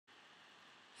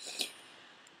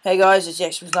Hey guys, it's the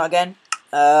Extras Nut again.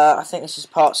 I think this is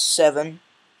part 7.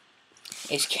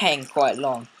 It's getting quite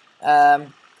long.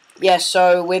 Yeah,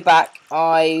 so we're back.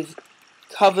 I've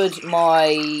covered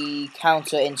my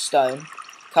counter in stone,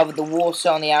 covered the water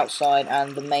on the outside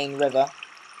and the main river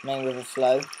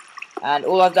flow. And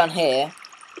all I've done here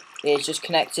is just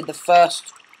connected the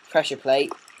first pressure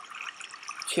plate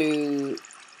to,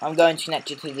 I'm going to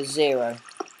connect it to the 0.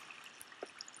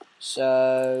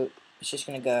 So it's just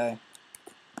going to go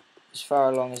as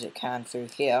far along as it can through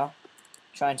here,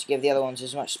 trying to give the other ones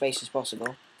as much space as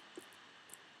possible.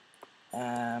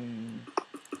 An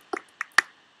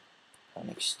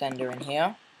extender in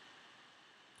here.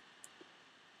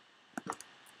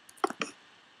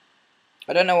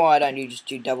 I don't know why I don't just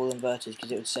do double inverters, because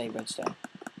it would save redstone,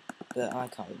 but I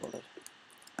can't be bothered.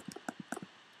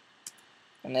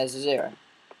 And there's the 0.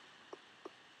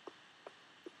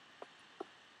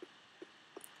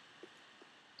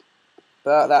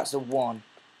 But that's the 1.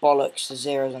 Bollocks, the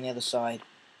 0's on the other side.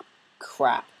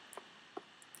 Crap.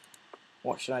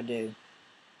 What should I do?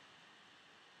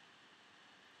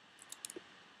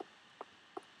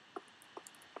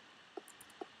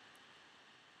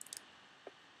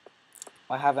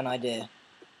 I have an idea.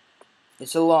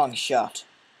 It's a long shot,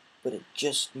 but it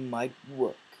just might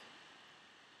work.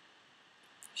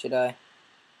 Should I?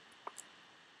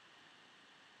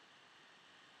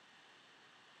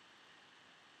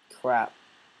 Crap.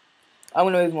 I'm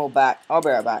going to move them all back. I'll be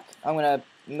right back. I'm going to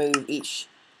move each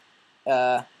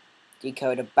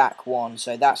decoder back 1.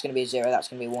 So that's going to be a 0, that's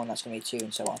going to be 1, that's going to be 2,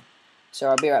 and so on. So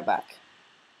I'll be right back.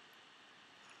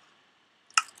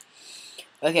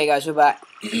 Okay guys, we're back.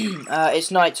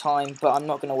 It's night time, but I'm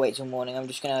not going to wait till morning. I'm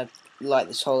just going to light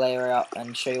this whole area up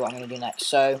and show you what I'm going to do next.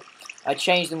 So I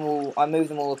changed them all, I moved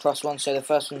them all across 1. So the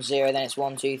first one's 0, then it's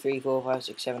 1, 2, 3, 4, 5,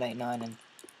 6, 7, 8, 9, and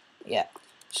yeah.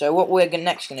 So what we're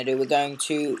next going to do, we're going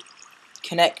to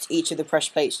connect each of the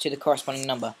pressure plates to the corresponding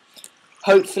number.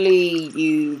 Hopefully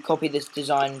you copy this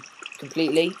design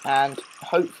completely, and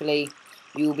hopefully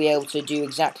you will be able to do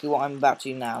exactly what I'm about to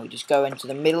do now. You just go into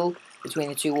the middle between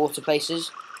the 2 water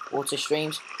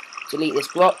streams, delete this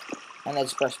block, and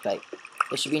there's a pressure plate.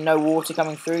 There should be no water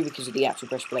coming through because of the actual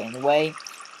pressure plate in the way.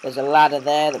 There's a ladder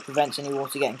there that prevents any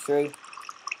water getting through,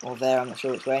 or there, I'm not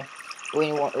sure which way.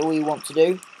 All you want to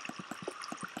do,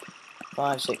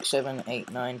 5, 6, 7,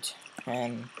 8, 9,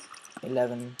 10,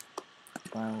 11,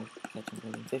 12, 13,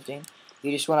 14, 15.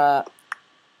 You just want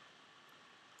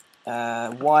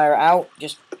to wire out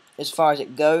just as far as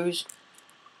it goes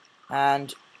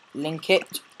and link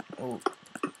it, or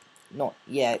not,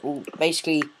 yeah, or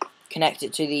basically connect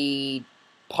it to the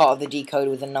part of the decoder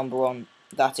with a number on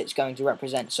that it's going to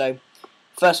represent. So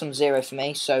first one's 0 for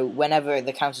me, so whenever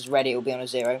the counter's ready it will be on a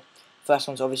 0. First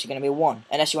one's obviously going to be a 1,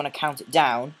 unless you want to count it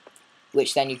down,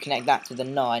 which then you connect that to the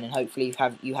 9, and hopefully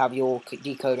you have your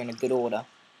decoder in a good order,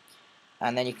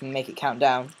 and then you can make it count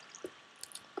down.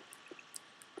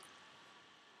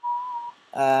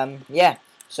 Yeah,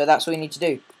 so that's what you need to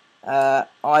do.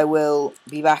 I will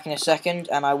be back in a second,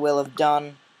 and I will have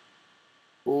done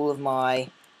all of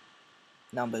my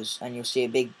numbers, and you'll see a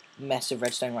big mess of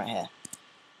redstone right here.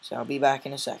 So I'll be back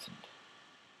in a second.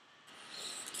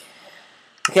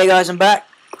 Okay guys, I'm back.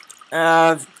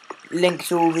 I've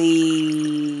linked all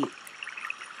the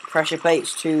pressure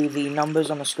plates to the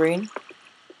numbers on the screen.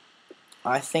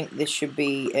 I think this should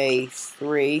be a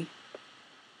 3.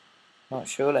 Not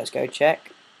sure, let's go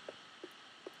check.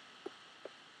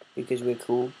 Because we're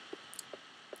cool.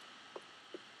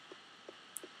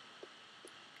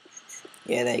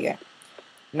 Yeah, there you go.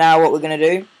 Now what we're going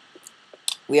to do,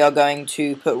 we are going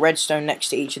to put redstone next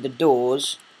to each of the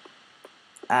doors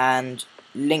and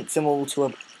link them all to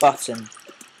a button.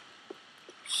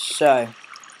 So,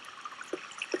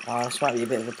 this might be a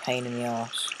bit of a pain in the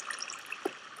arse.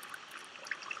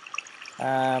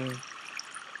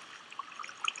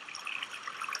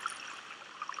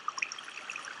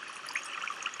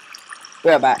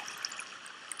 We're back.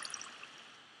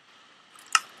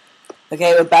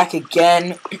 Okay, we're back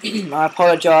again. I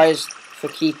apologise for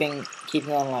keeping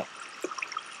on like.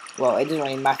 Well, it doesn't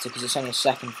really matter because it's only a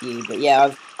second view. But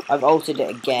yeah, I've altered it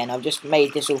again. I've just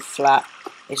made this all flat.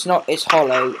 It's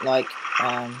hollow. Like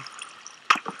I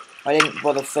didn't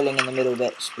bother filling in the middle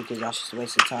bits because that's just a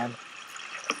waste of time.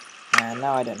 And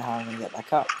now I don't know how I'm going to get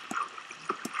back up.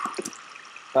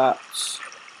 But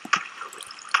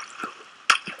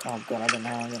oh god, I don't know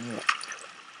how I'm going to get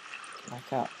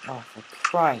back up. Oh, for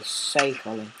Christ's sake,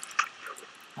 Ollie.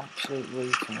 Absolute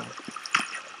retard.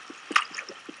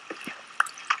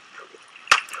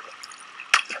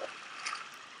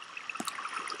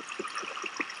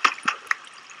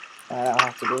 That'll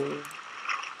have to do.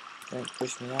 Don't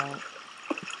push me out.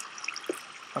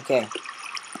 Okay.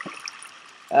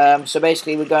 So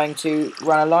basically we're going to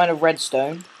run a line of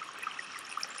redstone.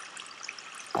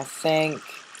 I think...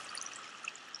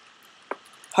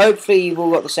 Hopefully you've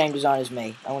all got the same design as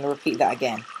me. I want to repeat that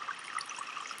again.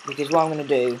 Because what I'm going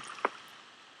to do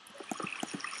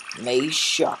may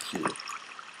shock you.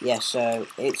 Yeah, so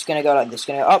it's going to go like this. It's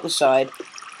going to go up the side,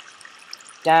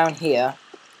 down here,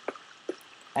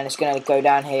 and it's going to go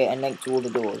down here and link to all the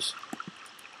doors.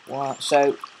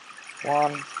 So,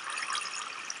 1,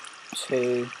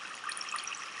 2...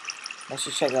 Let's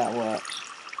just check that works.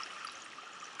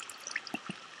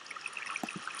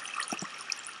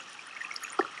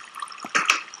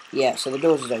 Yeah, so the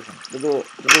doors is open. The door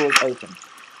is open.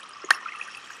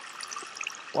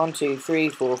 1, 2, 3,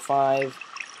 4, 5,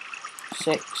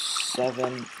 6,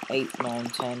 7, 8, 9,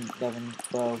 10, 11,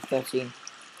 12, 13.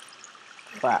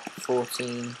 Crap,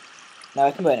 14. No,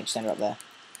 I can put an extender up there.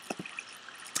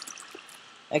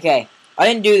 Okay, I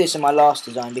didn't do this in my last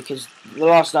design because the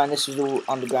last design this was all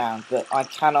underground, but I'm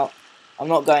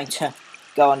not going to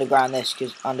go underground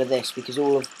under this because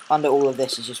under all of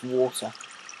this is just water.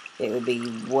 It would be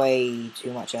way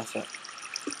too much effort.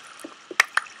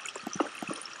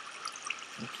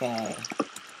 Okay.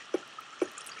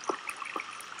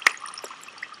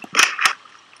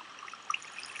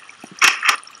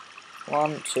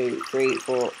 One, 2, 3,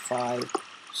 4, 5,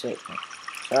 6.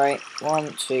 Sorry.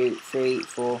 1, 2, 3,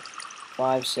 4,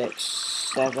 5, 6,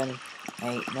 7,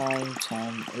 8, 9,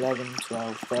 10, 11,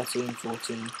 12, 13,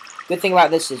 14. Good thing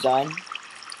about this design,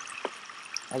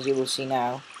 as you will see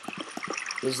now,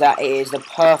 is that it is the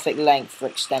perfect length for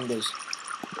extenders.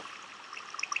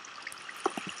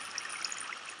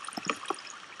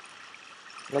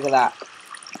 Look at that.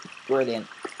 Brilliant.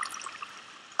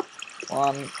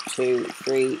 1, 2,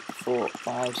 3, 4,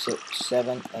 5, 6,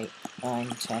 7, 8, 9,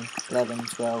 10, 11,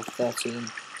 12,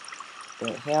 13. Put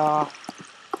it here.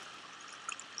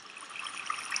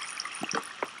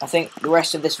 I think the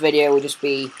rest of this video will just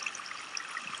be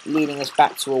leading us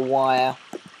back to a wire.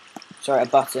 Sorry, a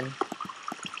button.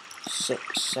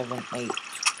 6, 7, 8,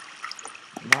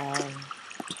 9,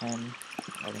 10,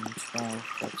 11, 12,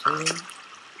 13.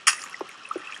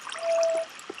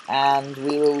 And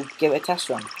we will give it a test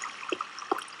run.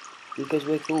 Because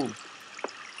we're cool.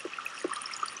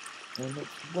 And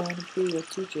if you wanna be a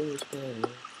teacher's pet.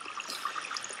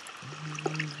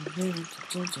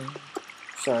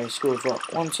 Sorry, school of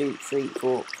rock. 1, 2, 3,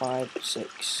 4, 5,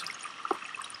 6,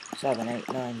 7,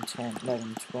 8, 9, 10,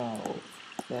 11, 12,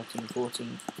 13,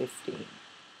 14, 15.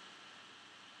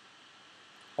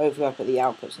 Hopefully I put the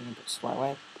outputs and inputs the right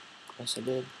way. Yes, I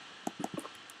did.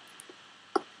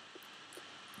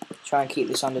 Try and keep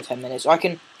this under 10 minutes. I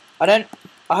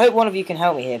hope one of you can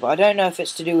help me here, but I don't know if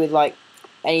it's to do with like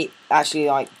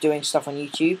actually doing stuff on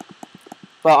YouTube.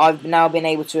 But I've now been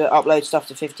able to upload stuff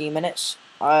to 15 minutes.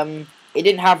 It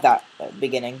didn't have that at the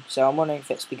beginning, so I'm wondering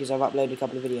if it's because I've uploaded a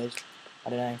couple of videos. I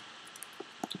don't know.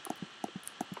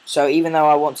 So even though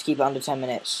I want to keep it under 10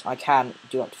 minutes, I can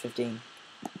do up to 15.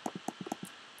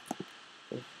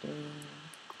 15.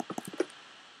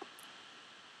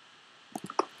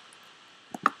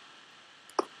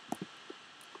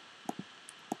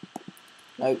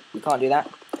 No, we can't do that.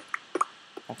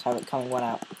 Have to have it coming one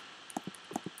out.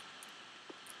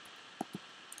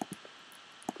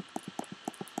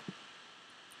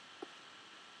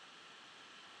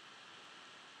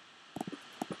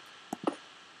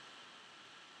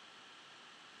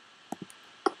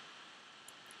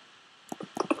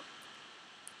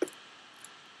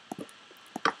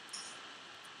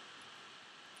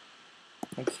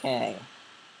 Okay.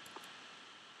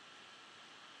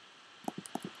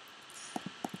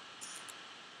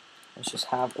 Let's just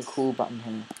have a cool button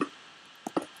here.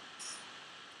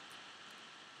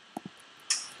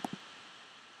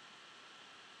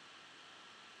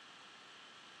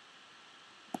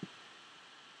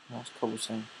 That's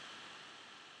cobblestone.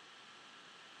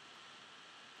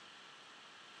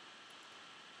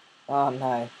 Oh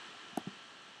no.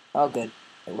 Oh good,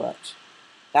 it works.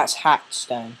 That's hacked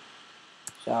stone.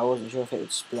 So I wasn't sure if it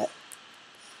would split.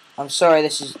 I'm sorry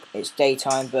it's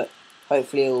daytime, but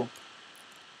hopefully it'll...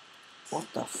 What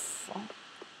the fuck?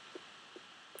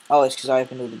 Oh, it's because I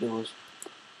opened all the doors.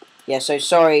 Yeah, so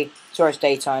sorry it's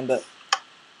daytime, but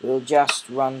we'll just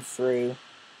run through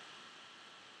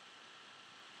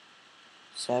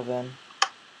 7.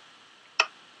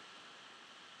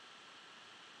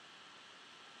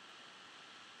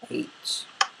 8.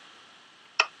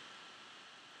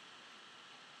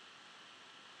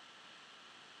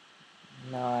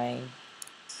 9.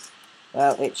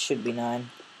 Well, it should be 9.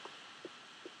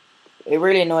 It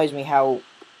really annoys me how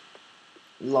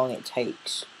long it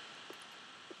takes.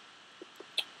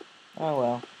 Oh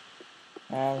well.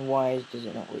 And why does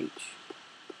it not reach?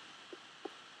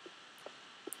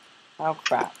 Oh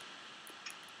crap.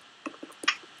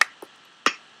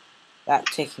 That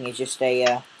ticking is just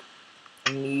a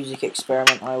music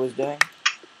experiment I was doing.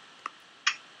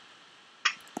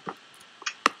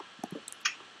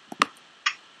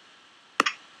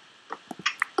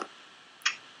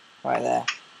 Right there.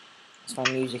 That's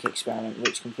my music experiment,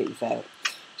 which completely failed.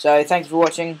 So, thank you for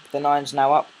watching. The 9's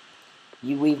now up.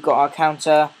 We've got our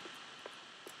counter,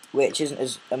 which isn't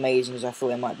as amazing as I thought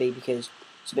it might be because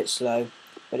it's a bit slow.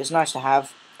 But it's nice to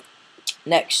have.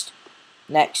 Next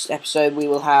episode, we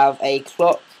will have a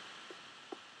clock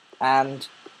and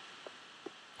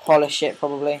polish it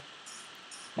probably.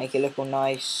 Make it look all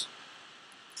nice.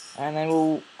 And then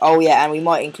we'll... Oh yeah, and we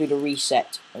might include a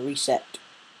reset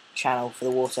channel for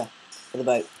the water, for the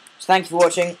boat. So thank you for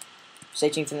watching. Stay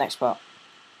tuned for the next part.